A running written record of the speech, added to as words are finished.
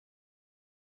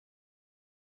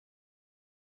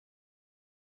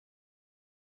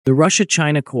The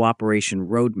Russia-China cooperation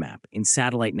roadmap in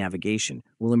satellite navigation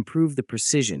will improve the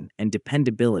precision and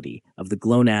dependability of the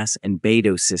GLONASS and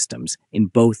Beidou systems in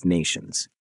both nations.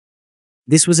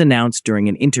 This was announced during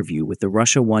an interview with the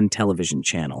Russia One television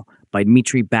channel by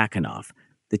Dmitry Bakhanov,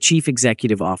 the chief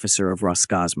executive officer of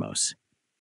Roscosmos.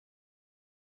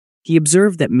 He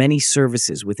observed that many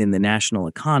services within the national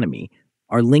economy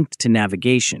are linked to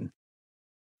navigation.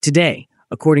 Today,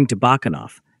 according to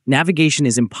Bakhanov, navigation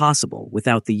is impossible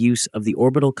without the use of the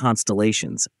orbital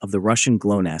constellations of the Russian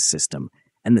GLONASS system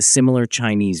and the similar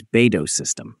Chinese Beidou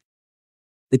system.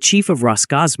 The chief of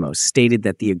Roscosmos stated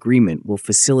that the agreement will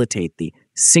facilitate the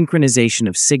synchronization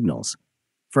of signals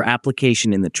for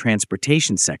application in the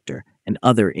transportation sector and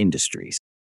other industries.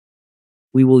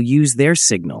 We will use their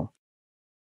signal.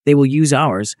 They will use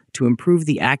ours to improve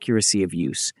the accuracy of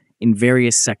use in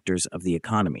various sectors of the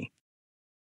economy.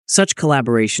 Such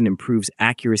collaboration improves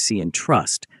accuracy and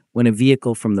trust when a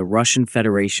vehicle from the Russian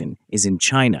Federation is in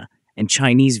China and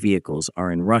Chinese vehicles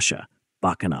are in Russia,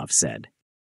 Bakhanov said.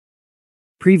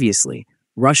 Previously,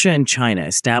 Russia and China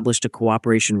established a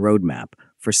cooperation roadmap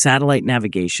for satellite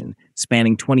navigation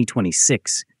spanning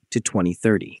 2026 to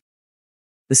 2030.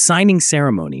 The signing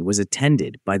ceremony was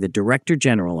attended by the Director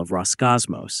General of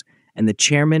Roscosmos and the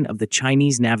Chairman of the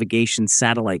Chinese Navigation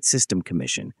Satellite System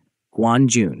Commission, Guan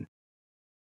Jun.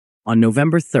 On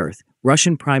November 3rd,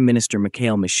 Russian Prime Minister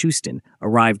Mikhail Mishustin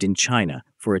arrived in China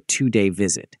for a 2-day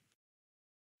visit.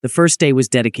 The first day was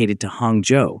dedicated to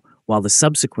Hangzhou, while the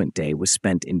subsequent day was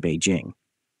spent in Beijing.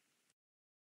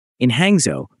 In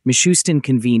Hangzhou, Mishustin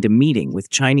convened a meeting with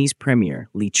Chinese Premier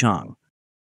Li Qiang.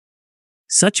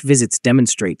 Such visits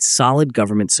demonstrate solid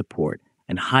government support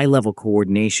and high-level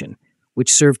coordination,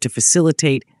 which serve to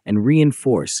facilitate and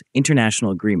reinforce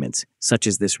international agreements such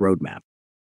as this roadmap.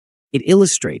 It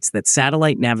illustrates that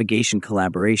satellite navigation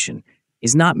collaboration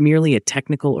is not merely a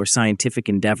technical or scientific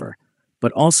endeavor,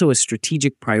 but also a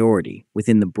strategic priority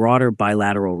within the broader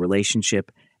bilateral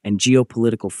relationship and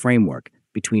geopolitical framework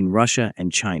between Russia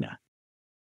and China.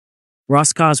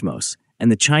 Roscosmos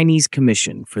and the Chinese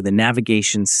Commission for the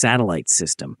Navigation Satellite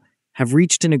System have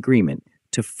reached an agreement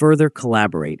to further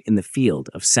collaborate in the field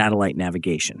of satellite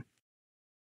navigation.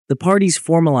 The parties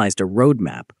formalized a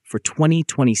roadmap for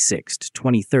 2026 to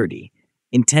 2030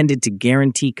 intended to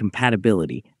guarantee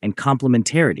compatibility and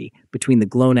complementarity between the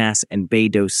GLONASS and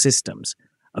Beidou systems,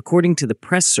 according to the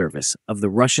press service of the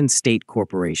Russian State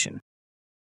Corporation.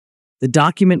 The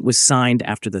document was signed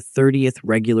after the 30th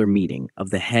regular meeting of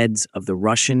the heads of the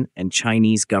Russian and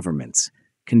Chinese governments,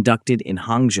 conducted in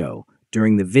Hangzhou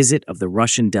during the visit of the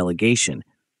Russian delegation,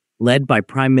 led by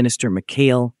Prime Minister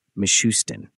Mikhail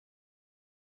Mishustin.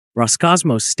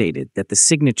 Roscosmos stated that the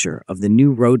signature of the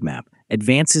new roadmap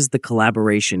advances the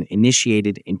collaboration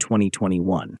initiated in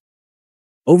 2021.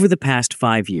 Over the past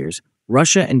 5 years,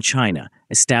 Russia and China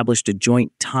established a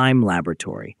joint time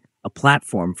laboratory, a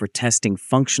platform for testing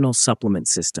functional supplement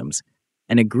systems,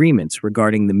 and agreements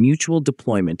regarding the mutual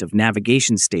deployment of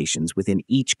navigation stations within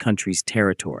each country's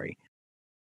territory.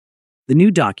 The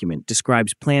new document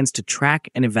describes plans to track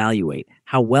and evaluate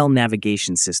how well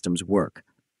navigation systems work,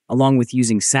 along with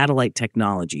using satellite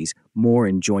technologies more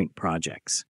in joint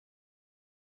projects.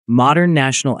 Modern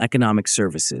national economic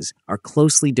services are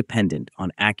closely dependent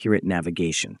on accurate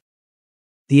navigation.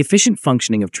 The efficient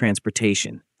functioning of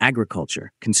transportation,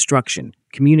 agriculture, construction,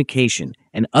 communication,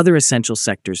 and other essential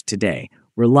sectors today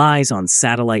relies on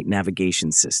satellite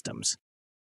navigation systems.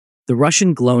 The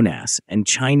Russian GLONASS and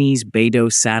Chinese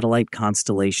Beidou satellite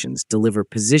constellations deliver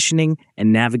positioning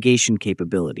and navigation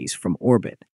capabilities from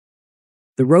orbit.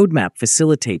 The roadmap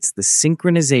facilitates the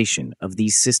synchronization of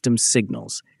these systems'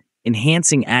 signals,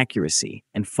 enhancing accuracy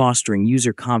and fostering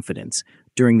user confidence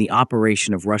during the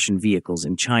operation of Russian vehicles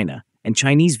in China and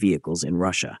Chinese vehicles in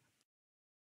Russia.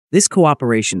 This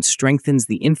cooperation strengthens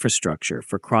the infrastructure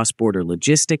for cross-border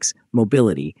logistics,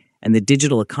 mobility, and the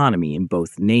digital economy in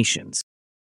both nations.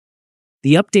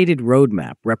 The updated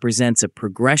roadmap represents a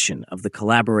progression of the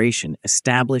collaboration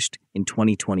established in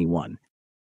 2021.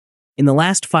 In the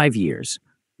last 5 years,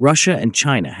 Russia and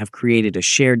China have created a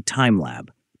shared time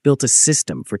lab, built a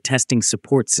system for testing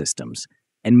support systems,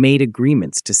 and made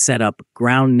agreements to set up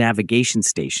ground navigation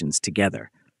stations together,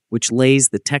 which lays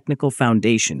the technical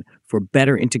foundation for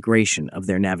better integration of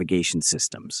their navigation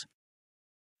systems.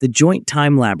 The joint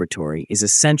time laboratory is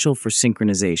essential for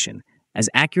synchronization, as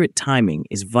accurate timing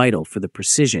is vital for the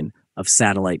precision of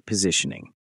satellite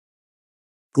positioning.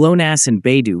 GLONASS and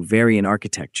Beidou vary in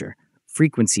architecture,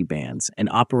 frequency bands, and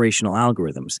operational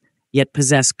algorithms, yet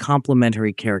possess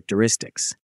complementary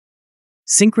characteristics.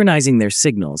 Synchronizing their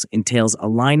signals entails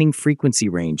aligning frequency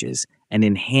ranges and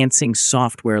enhancing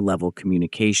software-level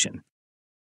communication.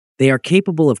 They are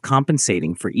capable of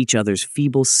compensating for each other's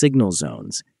feeble signal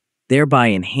zones, thereby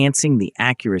enhancing the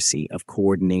accuracy of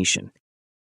coordination.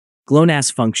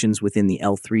 GLONASS functions within the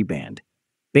L3 band.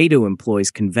 Beidou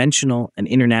employs conventional and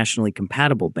internationally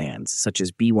compatible bands such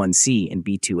as B1C and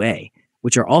B2A,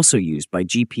 which are also used by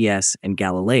GPS and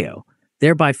Galileo,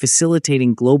 thereby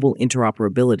facilitating global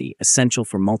interoperability essential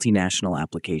for multinational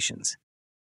applications.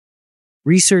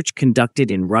 Research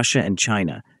conducted in Russia and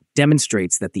China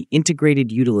demonstrates that the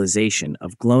integrated utilization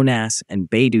of GLONASS and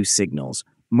Beidou signals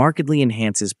markedly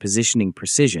enhances positioning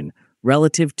precision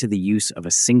relative to the use of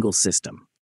a single system.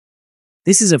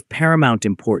 This is of paramount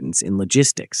importance in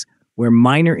logistics, where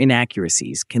minor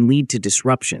inaccuracies can lead to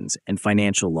disruptions and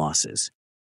financial losses.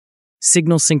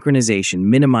 Signal synchronization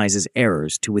minimizes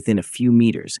errors to within a few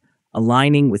meters,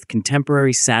 aligning with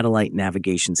contemporary satellite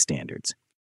navigation standards.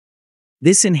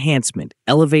 This enhancement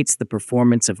elevates the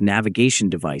performance of navigation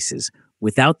devices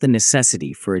without the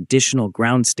necessity for additional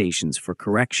ground stations for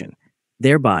correction,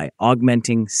 thereby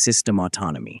augmenting system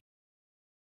autonomy.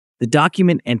 The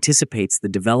document anticipates the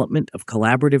development of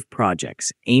collaborative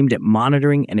projects aimed at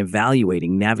monitoring and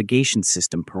evaluating navigation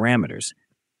system parameters,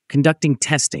 conducting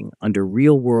testing under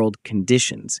real-world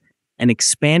conditions, and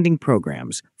expanding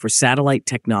programs for satellite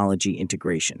technology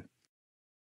integration.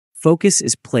 Focus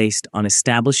is placed on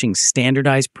establishing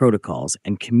standardized protocols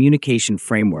and communication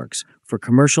frameworks for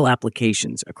commercial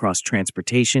applications across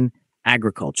transportation,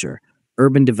 agriculture,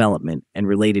 urban development, and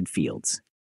related fields.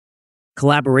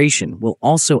 Collaboration will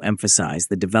also emphasize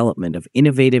the development of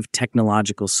innovative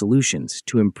technological solutions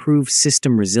to improve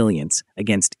system resilience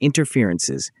against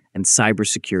interferences and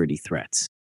cybersecurity threats.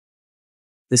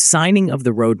 The signing of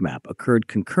the roadmap occurred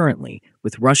concurrently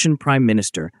with Russian Prime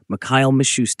Minister Mikhail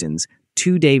Mishustin's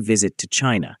two-day visit to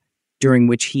China, during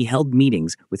which he held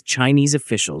meetings with Chinese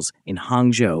officials in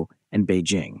Hangzhou and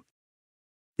Beijing.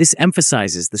 This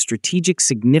emphasizes the strategic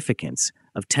significance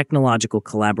of technological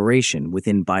collaboration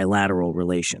within bilateral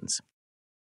relations.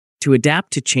 To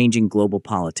adapt to changing global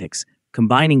politics,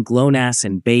 combining GLONASS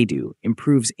and Beidou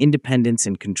improves independence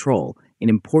and control in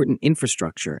important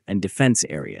infrastructure and defense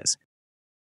areas.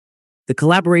 The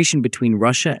collaboration between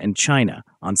Russia and China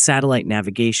on satellite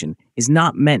navigation is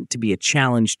not meant to be a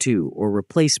challenge to or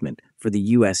replacement for the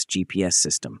U.S. GPS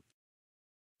system.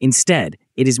 Instead,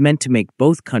 it is meant to make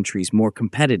both countries more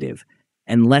competitive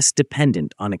and less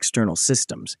dependent on external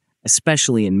systems,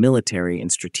 especially in military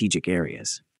and strategic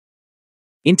areas.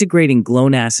 Integrating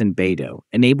GLONASS and Beidou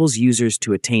enables users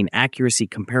to attain accuracy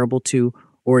comparable to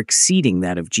or exceeding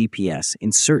that of GPS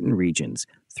in certain regions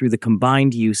through the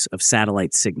combined use of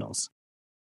satellite signals.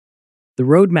 The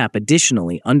roadmap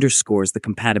additionally underscores the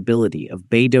compatibility of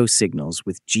Beidou signals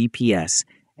with GPS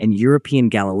and European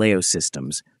Galileo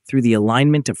systems through the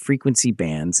alignment of frequency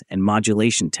bands and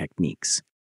modulation techniques.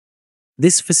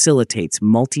 This facilitates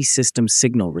multi-system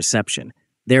signal reception,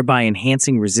 thereby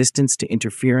enhancing resistance to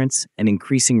interference and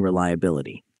increasing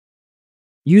reliability.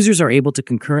 Users are able to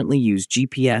concurrently use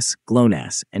GPS,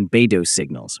 GLONASS, and Beidou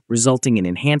signals, resulting in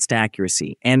enhanced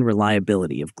accuracy and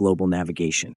reliability of global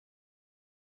navigation.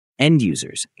 End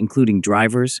users, including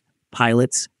drivers,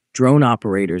 pilots, drone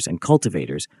operators, and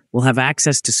cultivators, will have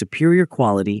access to superior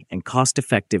quality and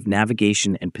cost-effective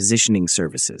navigation and positioning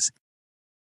services.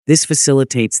 This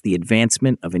facilitates the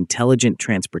advancement of intelligent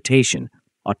transportation,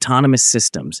 autonomous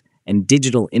systems, and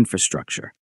digital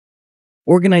infrastructure.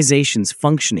 Organizations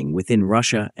functioning within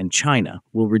Russia and China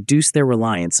will reduce their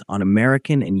reliance on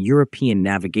American and European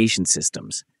navigation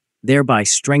systems, thereby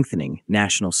strengthening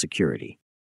national security.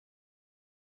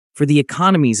 For the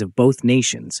economies of both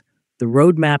nations, the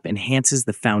roadmap enhances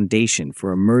the foundation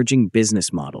for emerging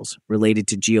business models related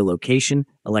to geolocation,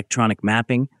 electronic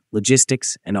mapping,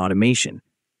 logistics, and automation,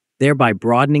 thereby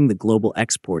broadening the global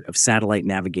export of satellite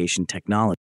navigation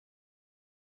technology.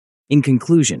 In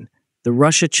conclusion, the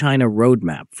Russia-China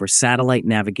roadmap for satellite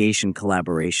navigation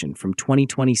collaboration from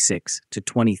 2026 to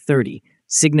 2030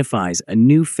 signifies a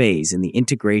new phase in the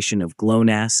integration of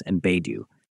GLONASS and Beidou.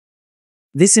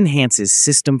 This enhances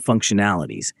system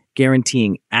functionalities,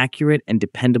 guaranteeing accurate and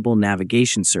dependable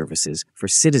navigation services for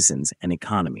citizens and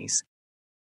economies.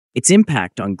 Its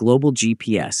impact on global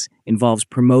GPS involves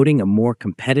promoting a more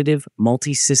competitive,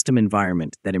 multi-system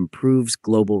environment that improves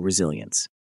global resilience.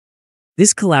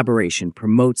 This collaboration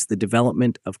promotes the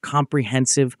development of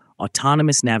comprehensive,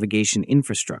 autonomous navigation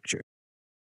infrastructure.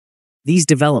 These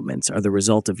developments are the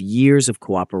result of years of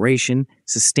cooperation,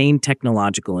 sustained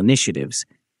technological initiatives,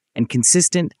 and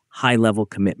consistent, high-level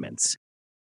commitments.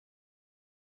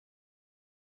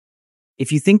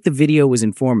 If you think the video was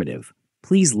informative,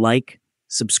 please like,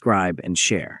 subscribe, and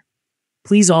share.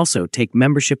 Please also take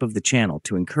membership of the channel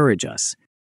to encourage us